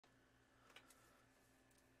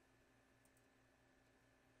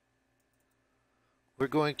we're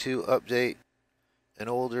going to update an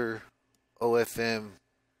older OFM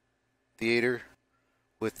theater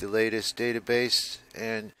with the latest database,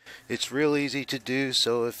 and it's real easy to do.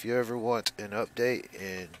 So if you ever want an update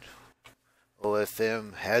and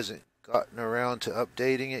OFM hasn't gotten around to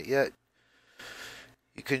updating it yet,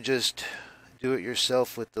 you can just do it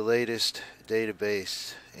yourself with the latest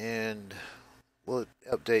database, and we'll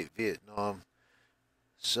update Vietnam.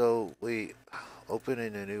 So we open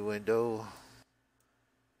in a new window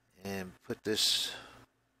and put this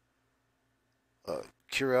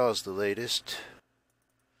Curel is the latest,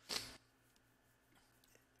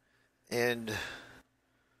 and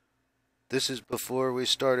this is before we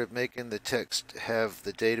started making the text have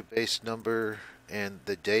the database number and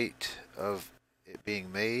the date of it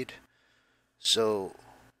being made. So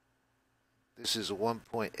this is a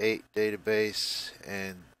 1.8 database,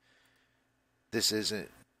 and this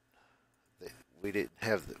isn't, we didn't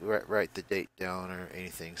have write the date down or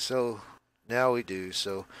anything. So now we do.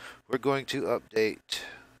 So we're going to update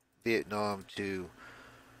Vietnam to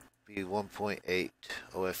be 1.8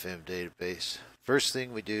 OFM database. First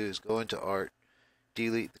thing we do is go into Art,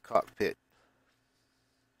 delete the cockpit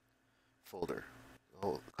folder, the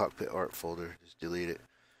whole cockpit art folder, just delete it.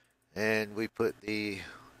 And we put the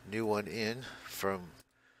new one in from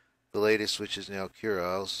the latest, which is now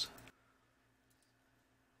Curel's.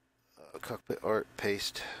 Cockpit art,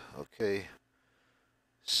 paste. Okay.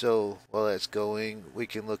 So while that's going, we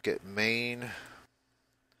can look at main.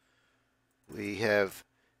 We have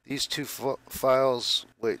these two files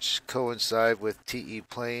which coincide with TE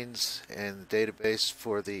planes and the database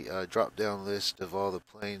for the drop-down list of all the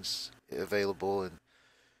planes available in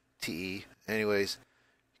TE. Anyways,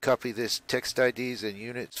 copy this text IDs and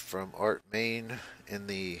units from Art main in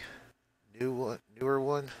the newer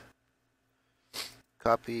one.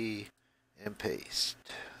 Copy and paste,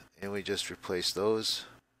 and we just replace those.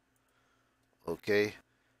 Okay,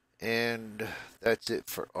 and that's it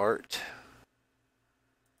for Art.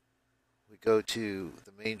 We go to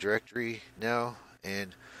the main directory now,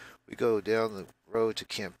 and we go down the row to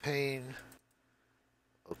campaign.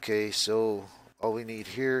 Okay, so all we need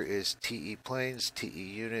here is TE planes, TE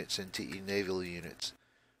units, and TE naval units.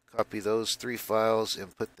 Copy those three files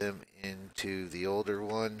and put them into the older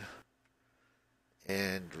one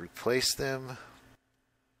and replace them.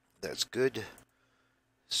 That's good.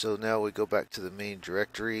 So now we go back to the main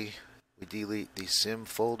directory. We delete the sim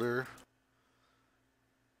folder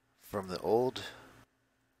from the old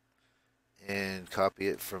and copy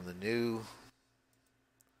it from the new.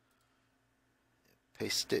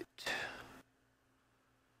 Paste it.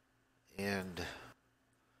 And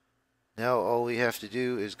now all we have to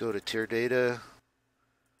do is go to tier data,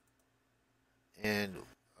 and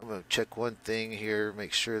I'm going to check one thing here,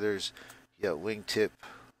 make sure there's wingtip.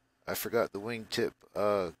 I forgot the wingtip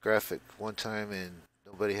graphic one time and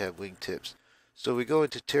nobody had wingtips. So we go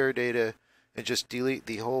into Teradata and just delete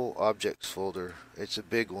the whole objects folder. It's a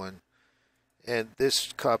big one. And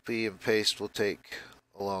this copy and paste will take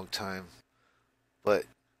a long time. But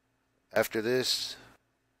after this,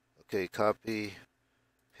 okay, copy,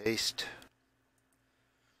 paste.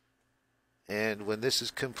 And when this is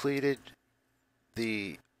completed,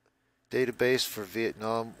 the database for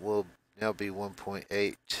Vietnam will now be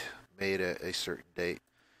 1.8, made at a certain date.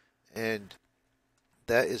 And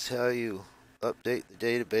that is how you update the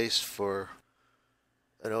database for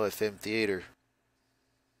an OFM theater.